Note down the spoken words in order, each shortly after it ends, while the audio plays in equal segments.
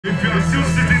If you're still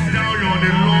sitting down, you're on a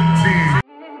long team.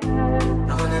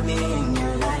 I wanna be in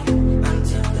your life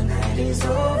until the night is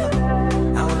over.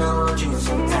 I wanna hold you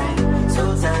so tight,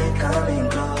 coming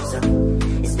closer.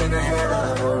 It's been a hell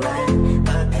of a ride,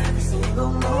 but every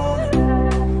single moment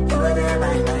you were there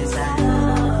by my side.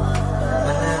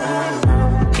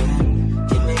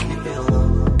 You make me feel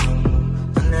low.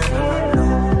 I'm never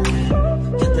alone.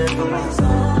 You're there for my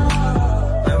soul.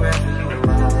 Wherever you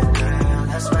are, girl,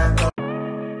 that's where I go.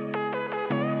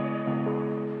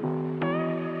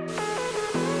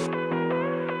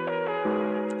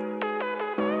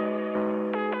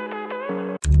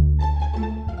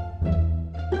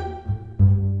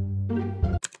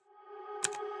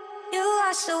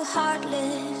 So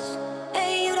heartless,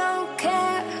 and you don't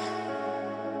care,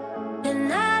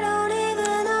 and I don't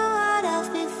even know what I've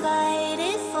been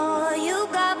fighting for. You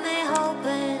got me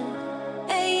hoping,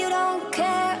 and you don't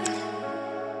care,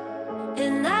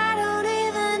 and I don't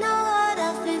even know what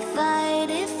I've been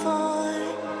fighting for.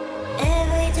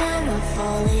 Every time I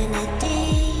fall in the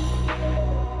deep,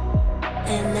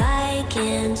 and I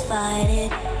can't fight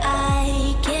it,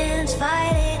 I can't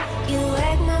fight it. You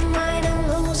wreck my mind, I'm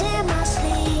losing my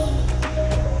sleep.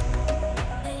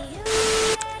 And you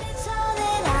said it's all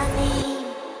that I need,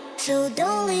 so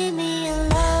don't leave me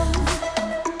alone.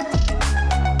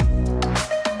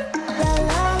 La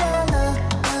la la la,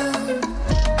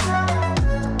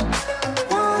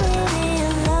 don't leave me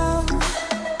alone.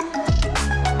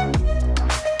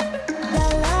 La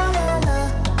la la la,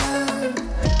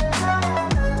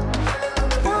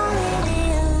 don't leave me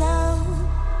alone.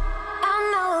 I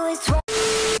know it's wrong.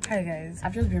 Hi guys,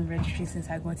 I've just been registering since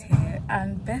I got here,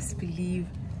 and best believe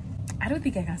I don't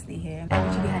think I can stay here. I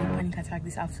actually had a panic attack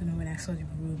this afternoon when I saw the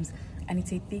rooms, and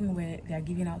it's a thing where they are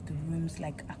giving out the rooms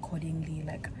like accordingly,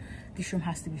 like this room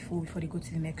has to be full before they go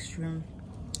to the next room.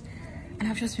 And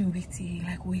I've just been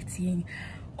waiting.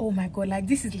 Oh my god, like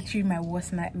this is literally my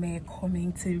worst nightmare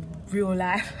coming to real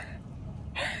life.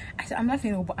 I'm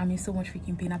laughing, but I'm in so much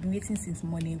freaking pain. I've been waiting since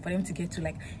morning for them to get to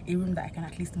like a room that I can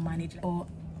at least manage. Or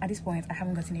at this point, I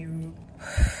haven't gotten a room.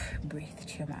 Breathe,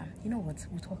 chill, man. You know what?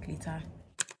 We'll talk later.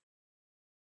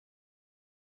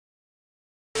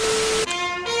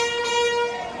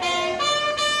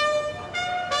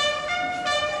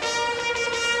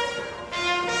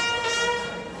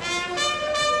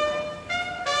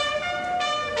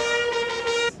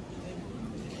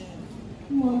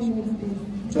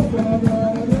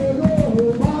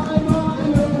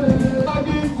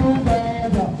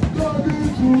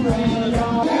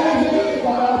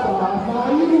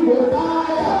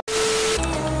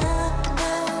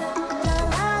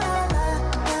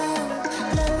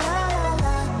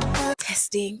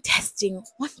 Testing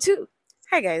 1 2.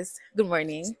 Hi guys, good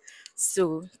morning.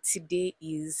 So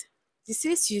today's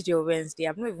Tuesday or Wednesday,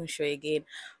 I'm not even sure again,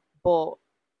 but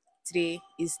today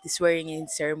is the swearing in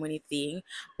ceremony thing.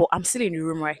 But I'm still in the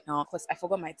room right now because I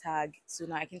forgot my tag, so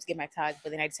now I came to get my tag,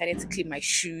 but then I decided to clean my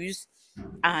shoes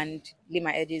and lay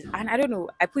my edges. And I don't know,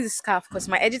 I put this scarf because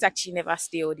my edges actually never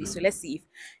stay all this, so let's see if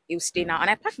it will stay now. And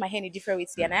I packed my hair in a different way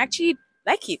today, and I actually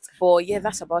like it. But yeah,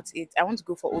 that's about it. I want to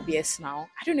go for OBS now.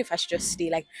 I don't know if I should just stay,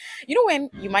 like, you know,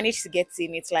 when you manage to get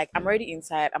in, it's like I'm already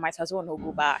inside, I might as well not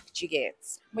go back. Do you get?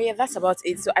 But yeah, that's about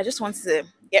it. So I just want to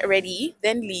get ready,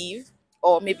 then leave,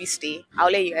 or maybe stay. I'll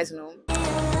let you guys know.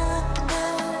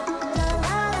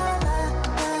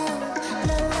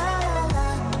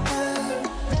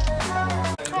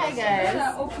 Hi guys,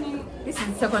 this is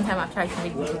the second time I've tried to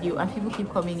make this video and people keep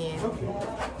coming in,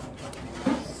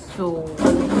 so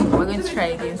we're going to try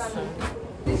again soon.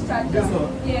 This charger,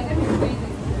 yeah, let me explain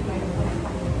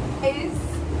this.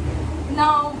 Is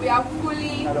now we are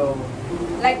fully,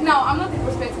 like now I'm not a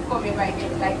prospective core member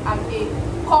again, like I'm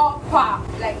a core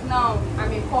part, like now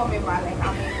I'm a core member, like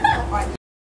I'm a core part.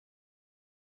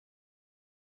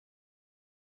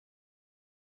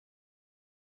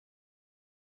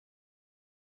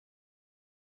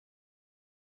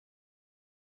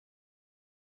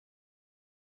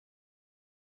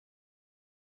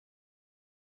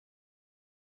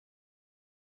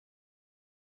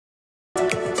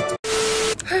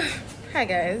 Hi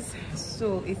guys,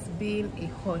 so it's been a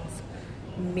hot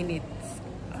minute.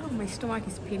 Oh, my stomach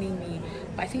is paining me,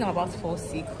 but I think I'm about to fall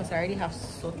sick because I already have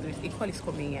sore throat. A call is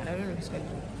coming and I don't know if it's going to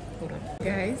be. Hold on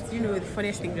guys, you know the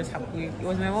funniest thing just happened. It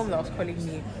was my mom that was calling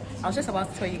me. I was just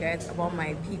about to tell you guys about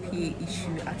my PPA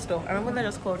issue and stuff. I remember that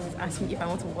just called me asking if I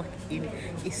want to work in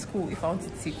a school, if I want to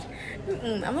teach.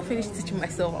 I'm not finished teaching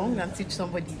myself. I want to teach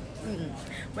somebody.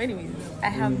 But anyways, I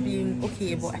have been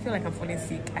okay, but I feel like I'm falling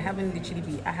sick. I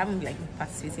haven't like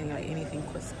participating in like anything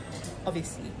because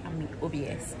obviously I'm in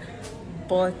OBS.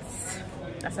 But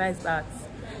aside that,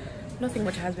 nothing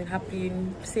much has been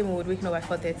happening. Same old, waking up at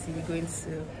 4:30, going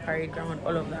to parade ground,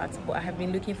 all of that. But I have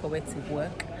been looking forward to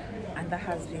work, and that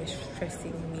has been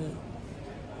stressing me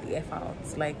the F out,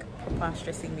 like proper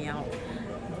stressing me out.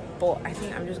 But I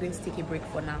think I'm just going to take a break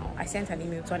for now. I sent an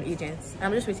email to an agent, and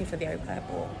I'm just waiting for their reply.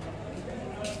 But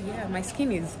yeah, my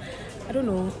skin is, I don't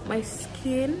know, my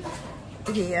skin.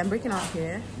 Okay, I'm breaking out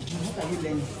here. What are you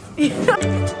learning?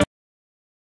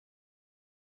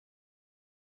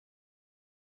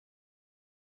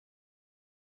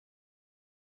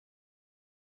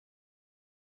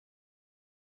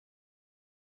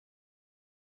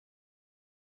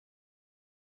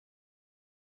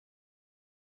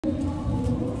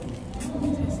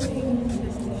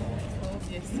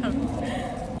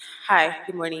 Hi,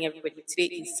 good morning, everybody. Today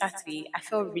is Saturday. I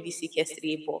felt really sick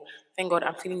yesterday, but thank God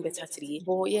I'm feeling better today.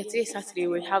 But yeah, today is Saturday.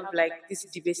 We have like this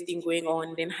debate thing going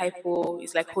on. Then Hypo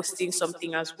is like hosting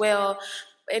something as well.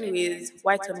 But anyways,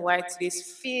 white on white today's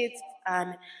fit,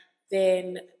 and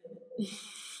then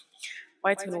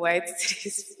white on white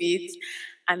today's fit,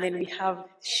 and then we have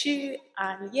shoe,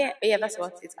 and yeah, that's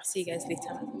about it. I'll see you guys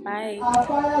later. Bye.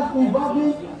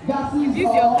 Use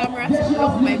your camera to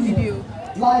block my video.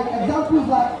 Like examples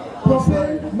like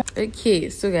propane. Okay,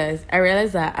 so guys, I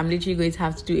realized that I'm literally going to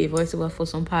have to do a voiceover for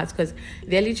some parts because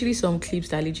there are literally some clips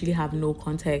that literally have no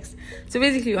context. So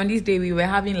basically on this day we were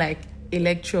having like a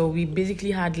lecture. We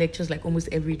basically had lectures like almost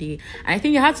every day, and I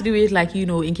think it had to do with like, you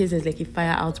know, in case there's like a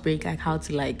fire outbreak, like how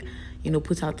to like, you know,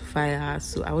 put out the fire.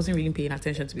 So I wasn't really paying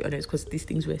attention, to be honest, because these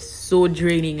things were so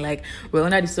draining. Like, we're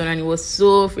under the sun and it was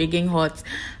so freaking hot,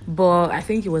 but I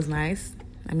think it was nice.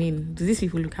 I mean, do these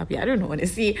people look happy? I don't know,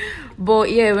 honestly.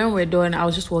 But yeah, when we're done, I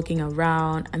was just walking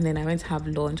around, and then I went to have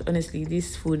lunch. Honestly,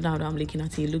 this food, now that I'm looking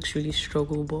at it, looks really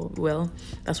struggle, but well,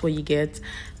 that's what you get.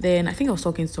 Then I think I was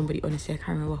talking to somebody. Honestly, I can't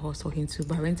remember who I was talking to,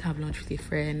 but I went to have lunch with a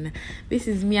friend. This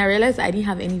is me. I realized I didn't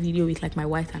have any video with like my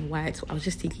white and white, so I was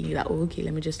just thinking that, oh, okay,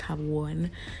 let me just have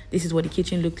one. This is what the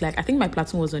kitchen looked like. I think my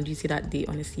platoon was on duty that day.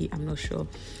 Honestly, I'm not sure.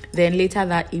 Then later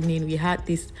that evening, we had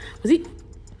this, was it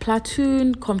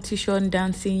platoon competition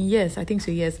dancing? Yes, I think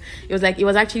so. Yes, it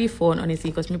was actually fun,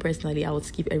 honestly, because me personally, I would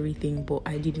skip everything, but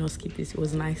I did not skip this. It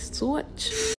was nice to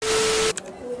watch.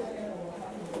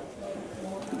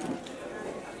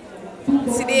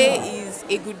 Today is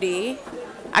a good day.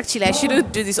 Actually, I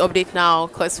shouldn't do this update now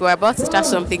because we're about to start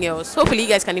something else. Hopefully you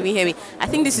guys can even hear me. I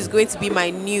think this is going to be my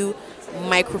new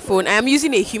microphone. I am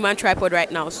using a human tripod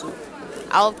right now, so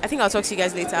I think I'll talk to you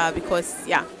guys later, because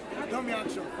yeah.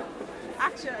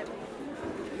 Action.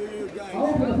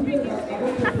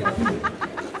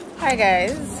 Hi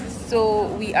guys, so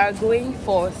we are going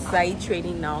for side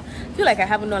training now. I feel like I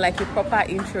haven't done like a proper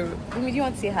intro. Do you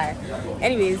want to say hi?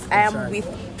 Anyways, I am with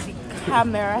the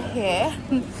camera here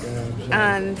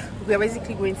and we're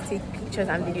basically going to take pictures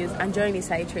and videos and join the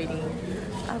side training.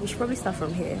 We should probably start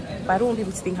from here, but I don't want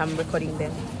people to think I'm recording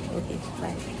them. Okay,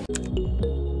 bye.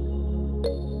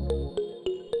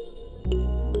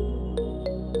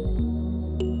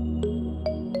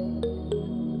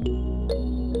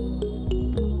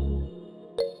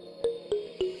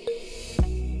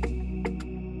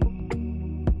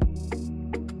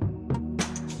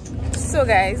 So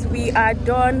guys, we are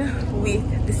done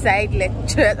with the side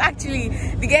lectures. Actually,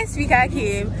 the guest speaker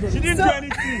came. She didn't do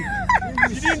anything.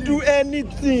 She didn't do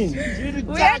anything.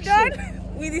 We are done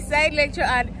with the side lecture,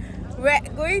 and we're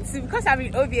going to, because I'm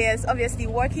in OBS, obviously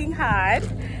working hard,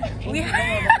 we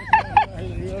have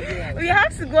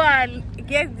to go and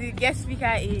get the guest speaker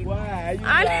in. Why?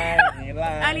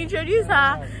 And introduce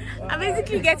her. I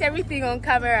basically get everything on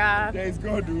camera. There is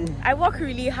God. I work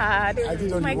really hard.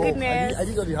 My goodness. I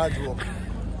did all the hard work.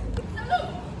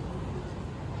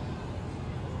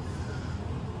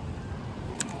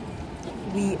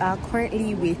 We are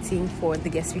currently waiting for the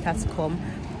guest speaker to come,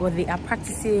 but they are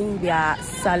practicing their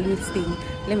salute thing.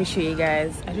 Let me show you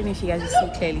guys. I don't know if you guys will see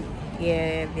clearly.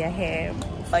 Yeah, they're here.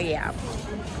 Oh yeah.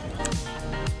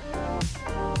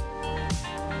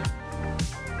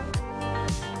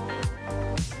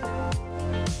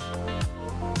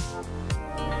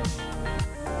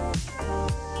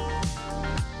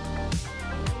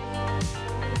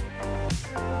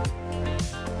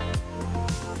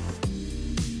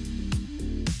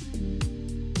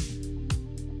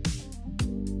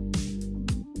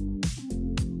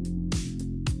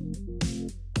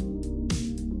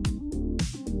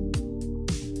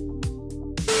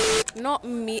 Not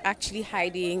me actually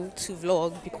hiding to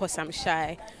vlog because I'm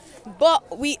shy,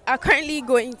 but we are currently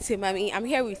going to Mami. I'm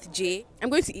here with Jay. I'm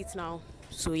going to eat now,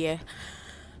 so yeah.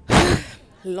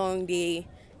 Long day.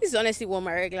 This is honestly what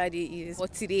my regular day is,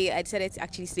 but today I decided to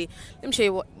actually say, let me show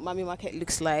you what Mami Market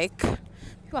looks like.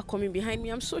 People are coming behind me.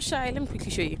 I'm so shy. Let me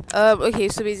quickly show you. Okay,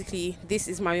 so basically this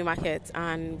is Mami Market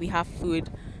and we have food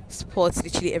spots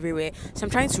literally everywhere. So I'm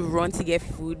trying to run to get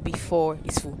food before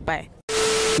it's full. Bye.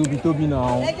 Toby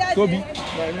now. Toby.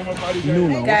 No,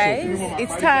 now. Guys,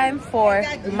 it's time for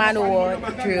manual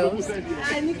drills.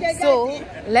 So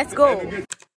let's go.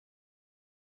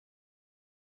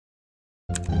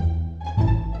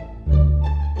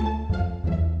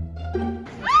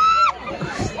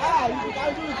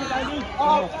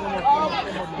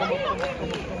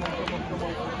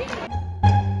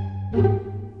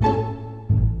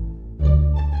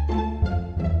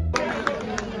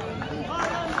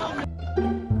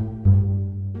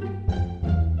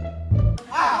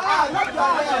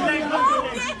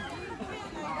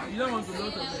 You don't want to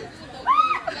lose it.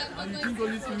 And you think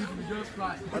Holy Spirit will just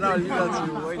fly. But I'll leave that to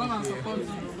you.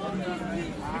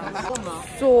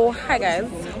 So, hi guys.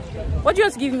 What do you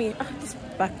want to give me? This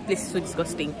back place is so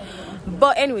disgusting.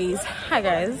 But anyways, hi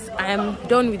guys. I am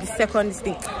done with the second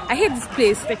thing. I hate this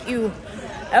place. Like, ew.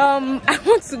 I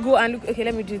want to go and look. Okay,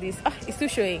 let me do this. It's still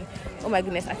showing. Oh my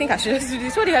goodness. I think I should just do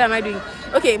this. What the hell am I doing?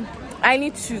 Okay, I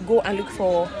need to go and look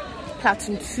for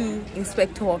Platoon 2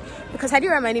 inspector because I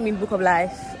didn't write my name in Book of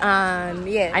Life, and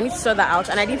yeah, I need to sort that out.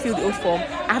 And I didn't fill the old form.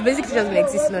 I have basically just been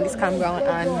existing on this campground,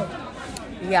 and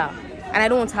yeah, and I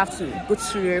don't want to have to go to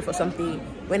Surrey for something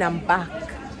when I'm back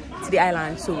to the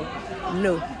island. So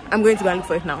no, I'm going to go and look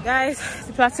for it now. Guys,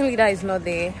 the platoon leader is not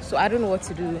there, so I don't know what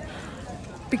to do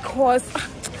because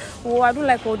I don't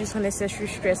like all this unnecessary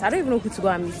stress. I don't even know who to go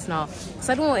and meet now because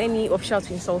I don't want any official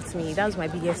to insult me. That's my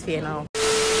biggest fear now.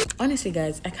 Honestly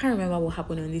guys, I can't remember what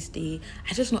happened on this day.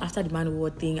 I just know after the man of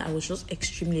war thing, I was just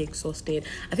extremely exhausted.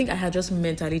 I think I had just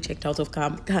mentally checked out of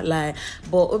camp, can't lie.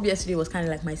 But obviously it was kind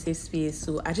of like my safe space,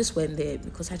 so I just went there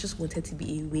because I just wanted to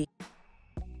be away.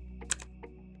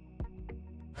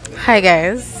 Hi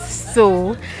guys,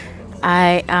 so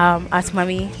I am at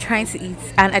Mami trying to eat,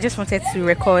 and I just wanted to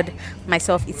record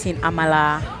myself eating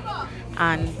amala,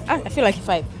 and I feel like if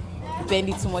I bend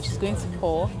it too much it's going to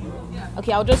pour.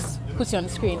 Okay, I'll just put it on the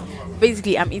screen.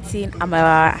 Basically I'm eating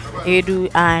amala, edu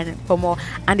and pomo,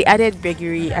 and they added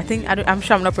begiri. I'm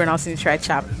sure I'm not pronouncing it right,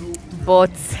 chap,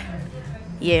 but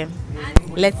yeah,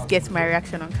 let's get my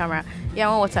reaction on camera. Yeah, I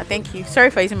want water, thank you. Sorry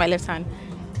for using my left hand.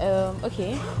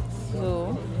 Okay,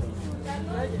 so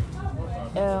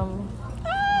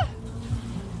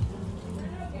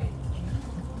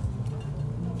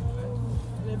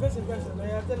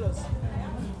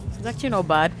it's actually not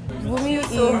bad. Bumi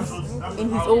is in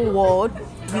his own world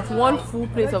with one full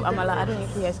plate of amala. I don't know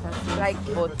if you guys can see, like,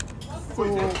 but so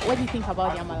what do you think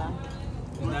about the amala?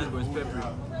 It's nice, but it's peppery.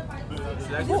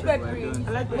 It's peppery. I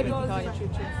like What do you think about it?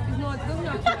 It's not, it doesn't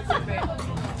have too much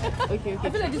pepper. Okay. I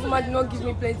feel like this man did not give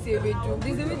me plenty of vegetable.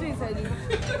 There's a vegetable inside this.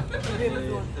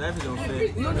 Life is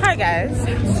unfair. Hi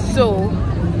guys. So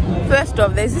first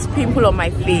off, there's this pimple on my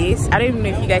face. I don't even know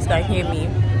if you guys can hear me,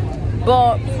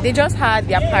 but they just had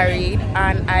their parade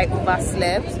and I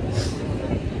overslept,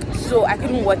 so I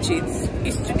couldn't watch it.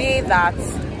 It's today that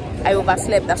I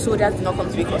overslept that soldiers did not come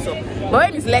to wake us up. But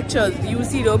when it's lectures, you will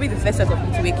see they'll be the first set of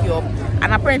them to wake you up.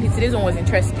 And apparently today's one was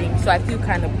interesting, so I feel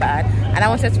kind of bad. And I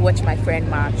wanted to watch my friend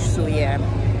march, so yeah,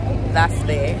 that's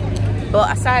there. But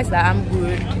aside that, I'm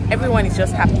good. Everyone is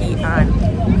just happy, and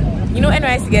you know,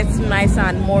 NYSC gets nicer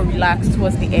and more relaxed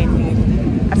towards the ending.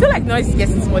 I feel like noise is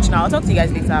getting too much now. I'll talk to you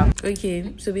guys later.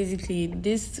 Okay, so basically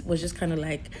this was just kind of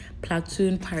like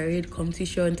platoon parade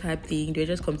competition type thing. They were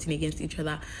just competing against each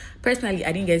other. Personally,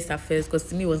 I didn't get it at first because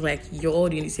to me it was like, you're all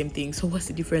doing the same thing, so what's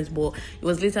the difference? But it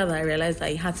was later that I realized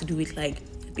that it had to do with, like,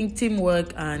 I think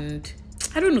teamwork, and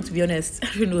I don't know, to be honest.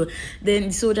 I don't know. Then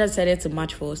the soldiers decided to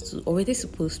march for us too, or were they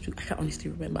supposed to? I can't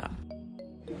honestly remember.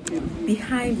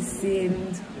 Behind the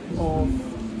scenes of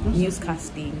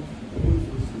newscasting,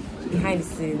 behind the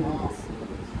scenes,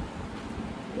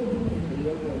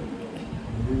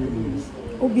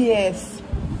 OBS.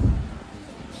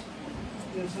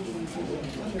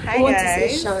 Hi I want to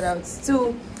guys. say shout outs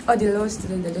to all the law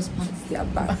students that just passed their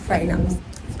back finals.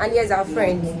 And here's our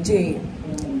friend Jay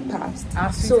passed.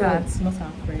 Our sweethearts, not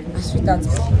our friends. Our sweetheart.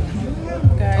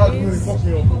 Guys,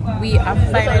 we are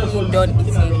finally done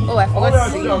eating. Oh, I forgot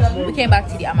to say, we came back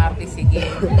to the Amara place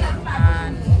again,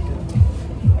 and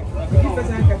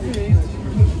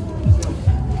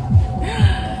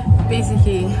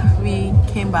basically we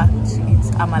came back to eat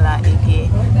amala again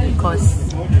because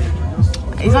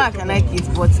it's not like I like it,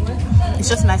 but it's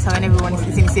just nicer when everyone is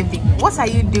eating the same thing. What are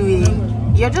you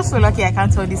doing? You're just so lucky I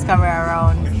can't turn this camera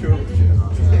around.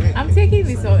 I'm taking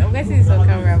this on. I'm getting this on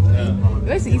camera. You're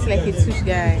going to eat like a sushi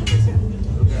guy.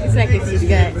 It's like a sushi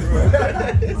guy.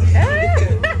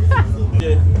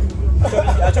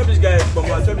 I chop this guy, but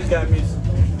I chop this guy miss.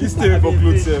 This stay for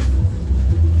clothes, sir.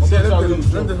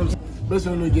 Best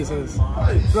friend no get sense.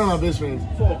 It's not my best friend.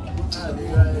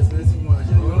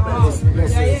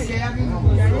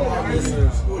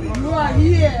 You are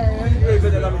here.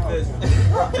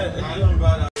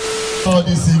 All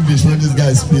this English when this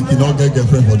guy speak, you don't get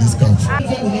girlfriend for this country. I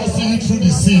will not see you through the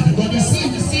sea, because the sea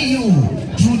will see you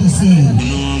through the sea.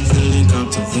 You know I'm feeling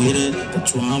captivated,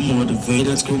 that's why I'm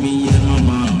motivated. Screw me, yeah, my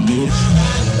mind.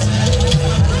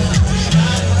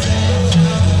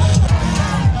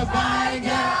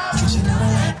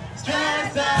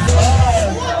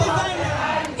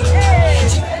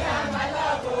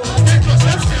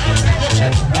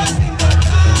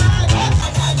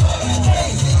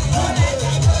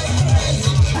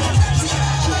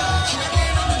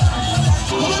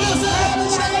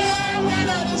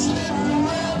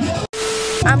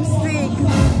 I'm sick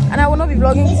and I will not be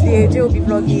vlogging today. Jay will be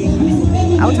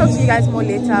vlogging. I will talk to you guys more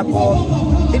later,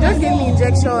 but they just gave me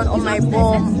injection on my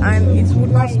bum and it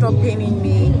would not stop paining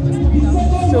me,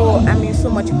 so I'm in so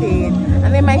much pain.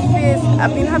 And then my face,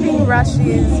 I've been having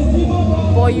rashes,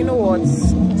 but you know what,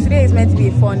 today is meant to be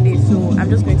a fun day, so I'm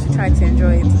just going to try to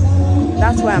enjoy it.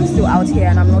 That's why I'm still out here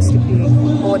and I'm not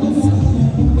sleeping. But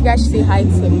you guys should say hi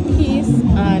to Peace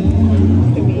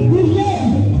and to me.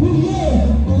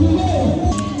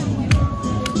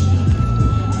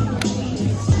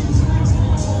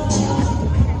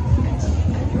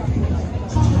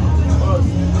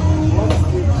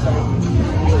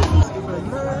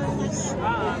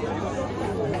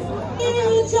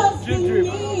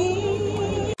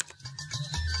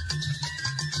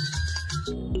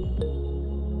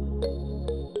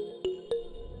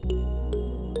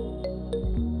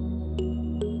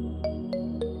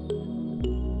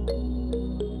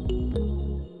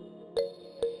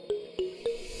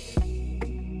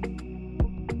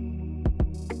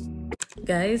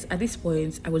 Guys, at this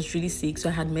point I was really sick, so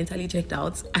I had mentally checked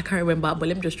out. I can't remember, but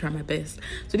let me just try my best.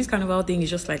 So this carnival thing is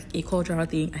just like a cultural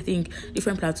thing. I think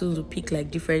different platoons will pick like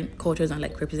different cultures and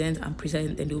like represent and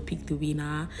present, and they'll pick the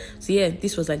winner. So yeah,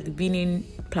 this was like the winning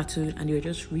platoon and they were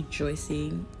just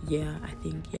rejoicing. Yeah, I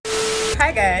think, yeah.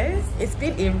 Hi guys, it's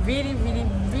been a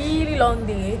really long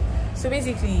day. So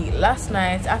basically last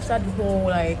night, after the whole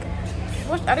like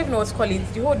I don't even know what to call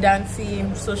it, the whole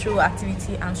dancing, social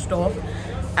activity and stuff,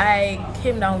 I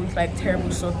came down with like terrible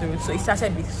sore throat. So it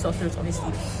started with sore throat,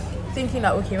 obviously, thinking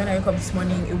that okay, when I wake up this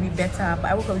morning it will be better.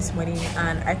 But I woke up this morning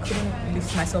and I couldn't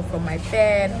lift myself from my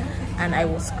bed and I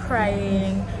was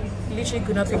crying, literally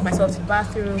could not take myself to the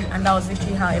bathroom, and that was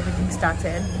literally how everything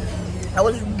started. I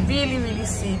was really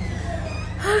sick.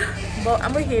 But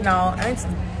I'm okay now. I went to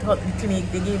the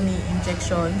clinic, they gave me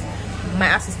injections. My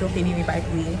ass is still paining me, by the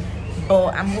way,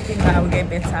 but I'm hoping that I will get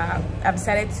better. I've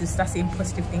decided to start saying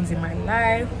positive things in my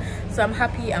life, so I'm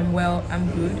happy, I'm well, I'm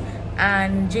good.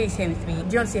 And Jay is here with me. Do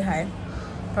you want to say hi?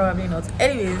 Probably not.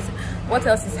 Anyways, what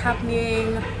else is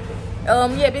happening?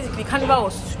 Yeah, basically carnival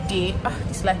was today.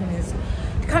 This lightning is,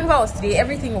 carnival was today.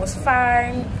 Everything was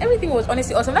fine, everything was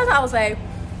honestly awesome. That's why I was like,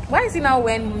 why is it now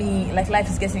when me like life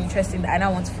is getting interesting that I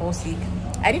now want to fall sick?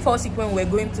 I didn't fall sick when we're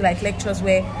going to like lectures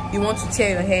where you want to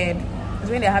tear your head. It's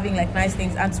when they're having like nice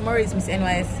things. And tomorrow is Miss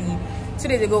NYSC. 2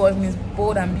 days ago was Miss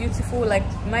Bold and Beautiful. Like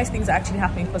nice things are actually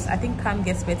happening, because I think camp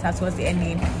gets better towards the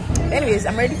ending. Anyways,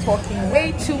 I'm already talking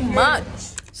way too much.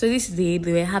 So this day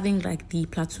they were having like the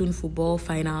platoon football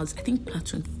finals. I think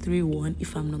platoon 3-1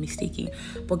 if I'm not mistaken.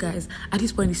 But guys, at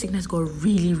this point the sickness got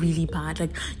really bad.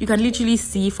 Like you can literally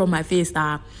see from my face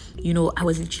that, you know, I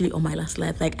was literally on my last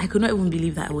life. Like I could not even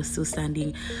believe that I was still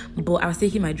standing, but I was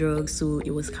taking my drugs, so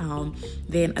it was calm.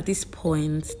 Then at this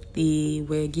point they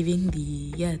were giving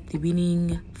the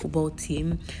winning football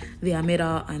team their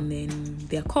medal and then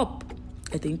their cup,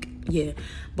 I think. Yeah,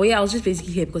 but yeah, I was just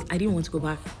basically here because I didn't want to go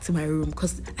back to my room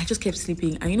because I just kept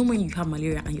sleeping. And you know when you have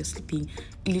malaria and you're sleeping,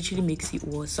 it literally makes it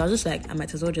worse. So I was just like, I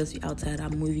might as well just be outside.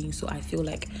 I'm moving, so I feel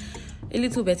like a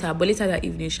little better. But later that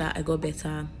evening, I got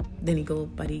better. Then it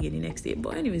got bad again the next day.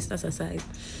 But anyways, that's aside.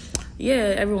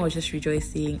 Yeah, everyone was just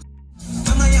rejoicing.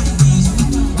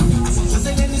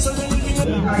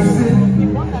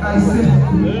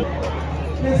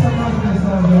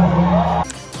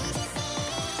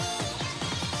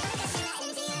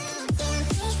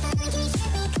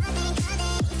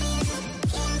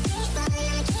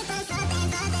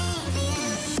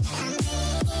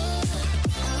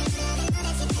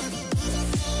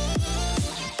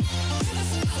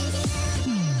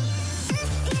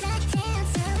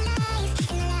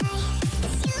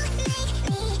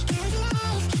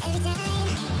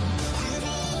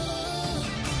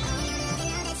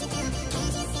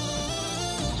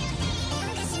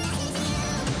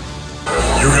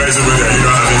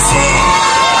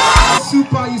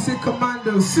 Super, you say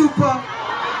commando. Super.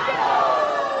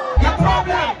 Your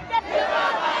problem.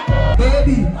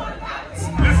 Baby.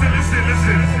 Listen.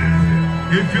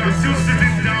 If you're still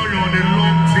sitting down, you're on a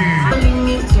long team.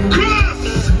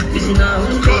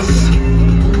 Cross.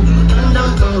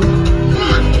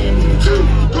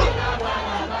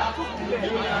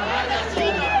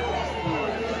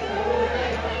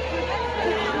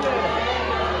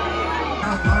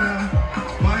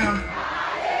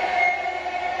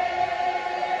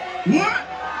 What?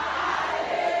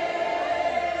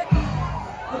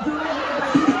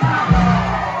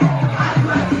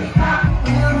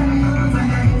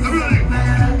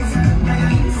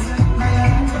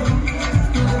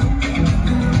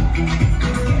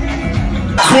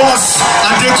 Cross,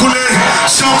 Adekule,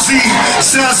 Shamsi,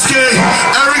 Sasuke,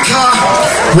 Erica.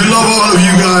 We love all of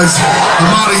you guys.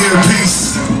 I'm out of here. Peace.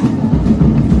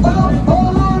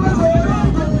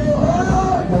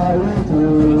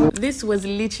 This was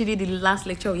literally the last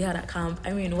lecture we had at camp.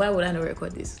 I mean, why would I not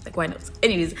record this? Like, why not?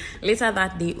 Anyways, later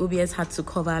that day, OBS had to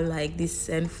cover like this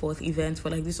send forth event for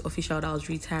like this official that was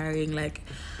retiring. Like,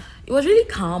 it was really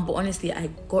calm, but honestly, I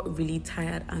got really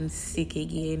tired and sick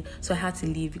again, so I had to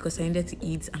leave because I needed to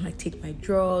eat and like take my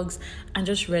drugs and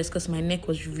just rest because my neck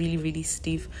was really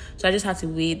stiff. So I just had to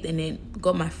wait and then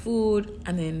got my food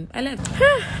and then I left.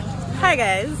 Hi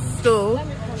guys, so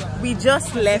we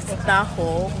just left that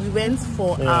hall. We went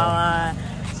for our,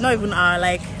 not even our,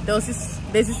 like there's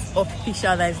this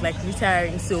official that is like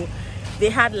retiring, so they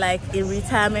had like a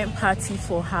retirement party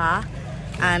for her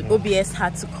and OBS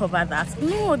had to cover that.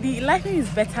 No, the lighting is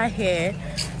better here,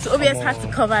 so OBS had to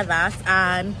cover that.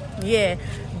 And yeah,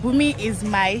 Bumi is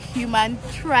my human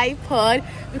tripod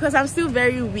because I'm still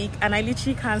very weak and I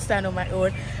literally can't stand on my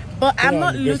own. But I'm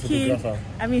not looking,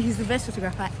 I mean, he's the best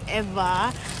photographer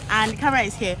ever and the camera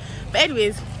is here. But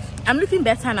anyways, I'm looking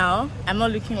better now. I'm not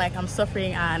looking like I'm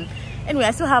suffering. And anyway,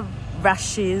 I still have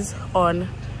rashes on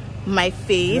my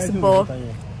face, but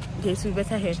okay, so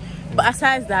better here. But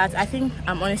aside that, I think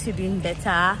I'm honestly doing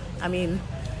better. I mean,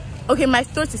 okay, my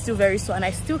throat is still very sore and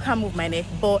I still can't move my neck,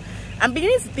 but I'm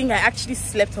beginning to think I actually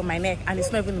slept on my neck and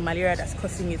it's not even the malaria that's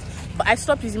causing it. But I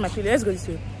stopped using my pillow. Let's go this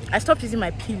way. I stopped using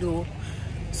my pillow,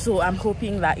 so I'm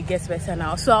hoping that it gets better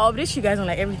now. So I'll update you guys on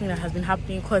like everything that has been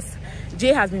happening because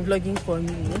Jay has been vlogging for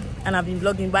me and I've been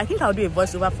vlogging, but I think I'll do a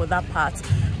voiceover for that part.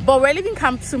 But we're leaving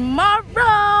camp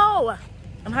tomorrow.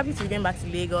 I'm happy to be going back to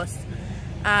Lagos.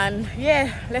 And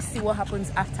yeah, let's see what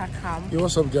happens after camp. Yo,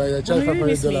 what's up, guys? I charge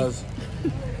 $500.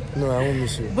 No, I won't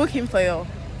miss you. Book him for your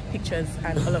pictures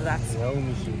and all of that. I won't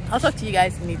miss you. I'll talk to you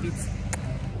guys in a bit.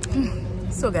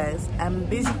 So guys, I'm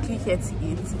basically here to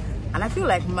eat and I feel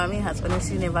like mommy has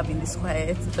honestly never been this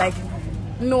quiet. Like,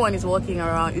 no one is walking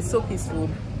around. It's so peaceful,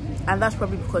 and that's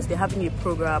probably because they're having a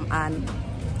program and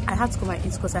I had to come and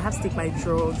eat because I have to take my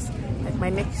drugs. Like,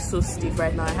 my neck is so stiff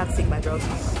right now. I have to take my drugs.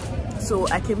 So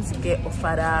I came to get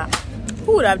Ofada.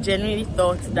 Who would have genuinely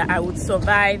thought that I would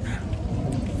survive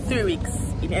 3 weeks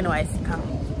in NYSC camp?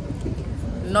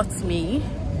 Not me.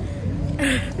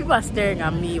 People are staring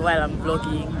at me while I'm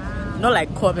vlogging. Not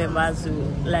like core members who,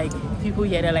 like, people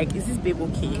here, they're like, is this babe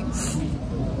okay?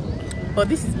 But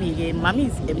this is me again. Mommy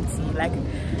is empty. Like,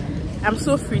 I'm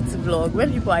so free to vlog.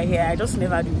 When people are here, I just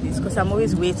never do this because I'm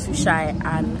always way too shy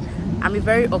and I'm a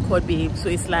very awkward babe, so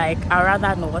it's like I'd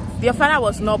rather not. The Ofada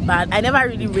was not bad. I never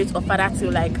really rate Ofada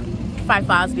till like 5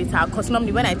 hours later because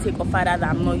normally when I take Ofada that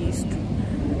I'm not used to,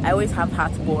 I always have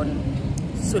heartburn.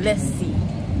 So let's see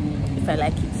if I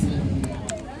like it.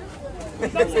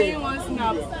 Stop saying one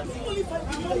snap.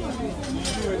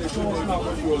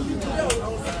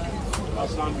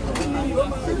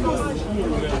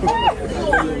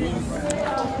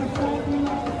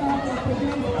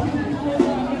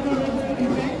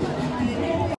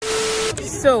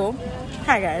 So,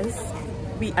 hi guys,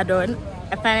 we are done.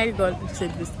 I finally got to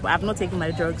this, but I've not taken my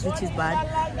drugs, which is bad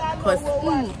because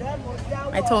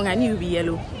my tongue, I knew it would be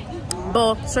yellow,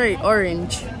 but sorry,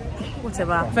 orange,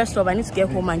 whatever. First off, I need to get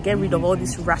home and get rid of all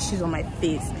these rashes on my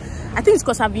face. I think it's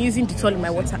because I've been using Dettol in my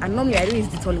water, and normally I don't use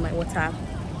Dettol in my water,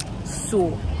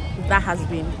 so that has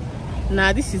been.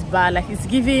 Now this is bad, like it's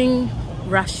giving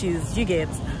rashes, you get.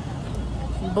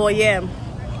 But yeah,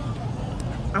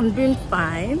 I'm doing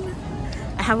fine.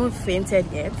 I haven't fainted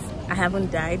yet. I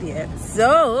haven't died yet.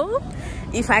 So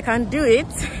if I can do it,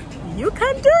 you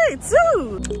can do it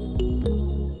too.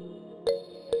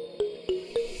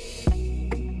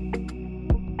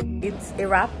 It's a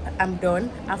wrap. I'm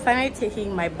done. I'm finally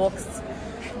taking my box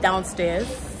downstairs.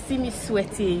 See me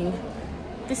sweating.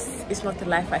 This is not the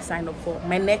life I signed up for.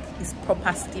 My neck is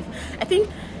proper stiff. I think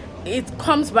it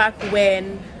comes back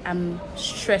when I'm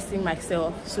stressing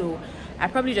myself, so I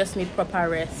probably just need proper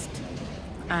rest.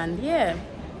 And yeah,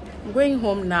 I'm going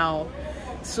home now,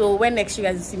 so when next you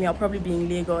guys see me, I'll probably be in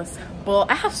Lagos. But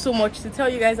I have so much to tell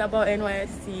you guys about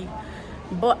NYSC,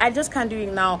 but I just can't do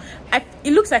it now.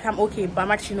 It looks like I'm okay, but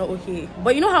I'm actually not okay.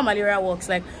 But you know how malaria works,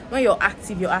 like when you're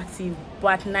active, but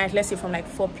at night, let's say from like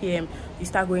 4 p.m, you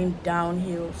start going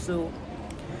downhill. So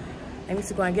I need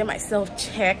to go and get myself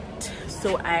checked.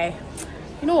 So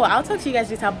you know what, I'll talk to you guys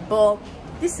later. But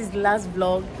this is the last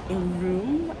vlog in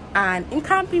room and in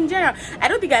camp in general. I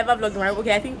don't think I ever vlogged in my room.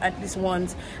 Okay, I think at least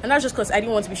once, and that's just because I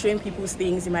didn't want to be showing people's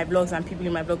things in my vlogs and people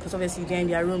in my vlog, because obviously they're in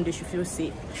their room, they should feel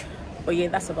safe. But yeah,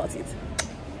 that's about it.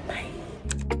 Bye.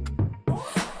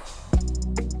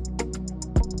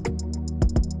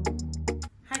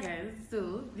 Hi guys,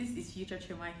 so this is Future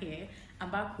Chema here.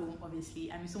 I'm back home,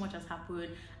 obviously. I mean, so much has happened.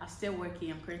 I'm still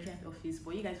working. I'm currently at the office,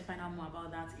 but you guys will find out more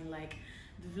about that in like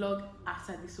the vlog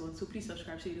after this one, so please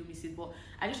subscribe so you don't miss it. But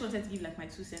I just wanted to give like my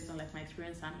 2 cents on like my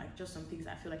experience and like just some things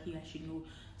I feel like you guys should know.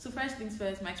 So first things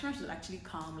first, my experience was actually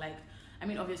calm. Like, I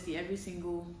mean, obviously every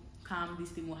single calm this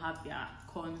thing will have their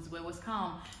cons, but it was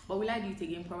calm. But will I do it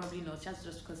again? Probably not, just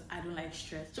because I don't like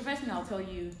stress. So first thing I'll tell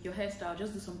you, your hairstyle,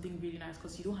 just do something really nice,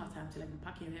 because you don't have time to like be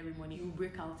packing your hair every morning. You will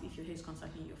break out if your hair is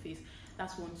constantly in your face.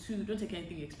 That's 1. 2, don't take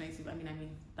anything expensive. I mean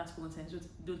that's common sense.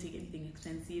 Don't take anything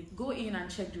expensive. Go in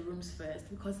and check the rooms first,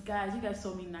 because guys, you guys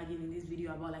saw me nagging in this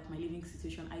video about like my living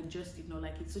situation. I just did not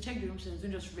like it. So check the rooms first.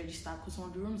 Don't just register, because some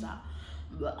of the rooms are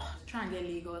try and get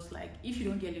Lagos. Like, if you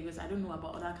don't get Lagos, I don't know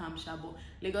about other camps, but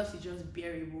Lagos is just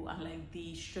bearable, and like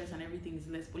the stress and everything is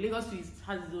less. But Lagos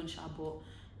has its own sha, but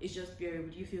it's just bearable.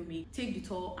 Do you feel me? Take the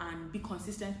toll and be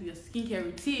consistent with your skincare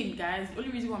routine, guys. The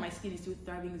only reason why my skin is still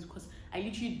thriving is because I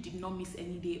literally did not miss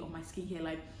any day of my skincare.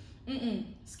 Like,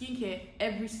 skincare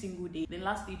every single day. Then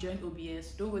lastly, join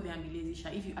OBS. Don't go there and be lazy sha.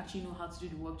 If you actually know how to do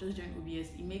the work, just join OBS.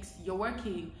 It makes your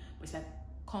working, but it's like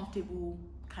comfortable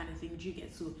kind of thing. Do you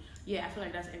get? So yeah, I feel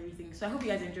like that's everything. So I hope you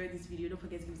guys enjoyed this video. Don't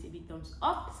forget to give it a big thumbs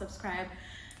up, subscribe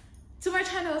to my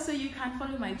channel so you can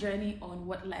follow my journey on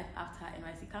what life after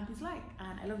NYSC camp is like.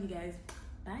 And I love you guys.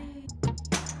 Bye.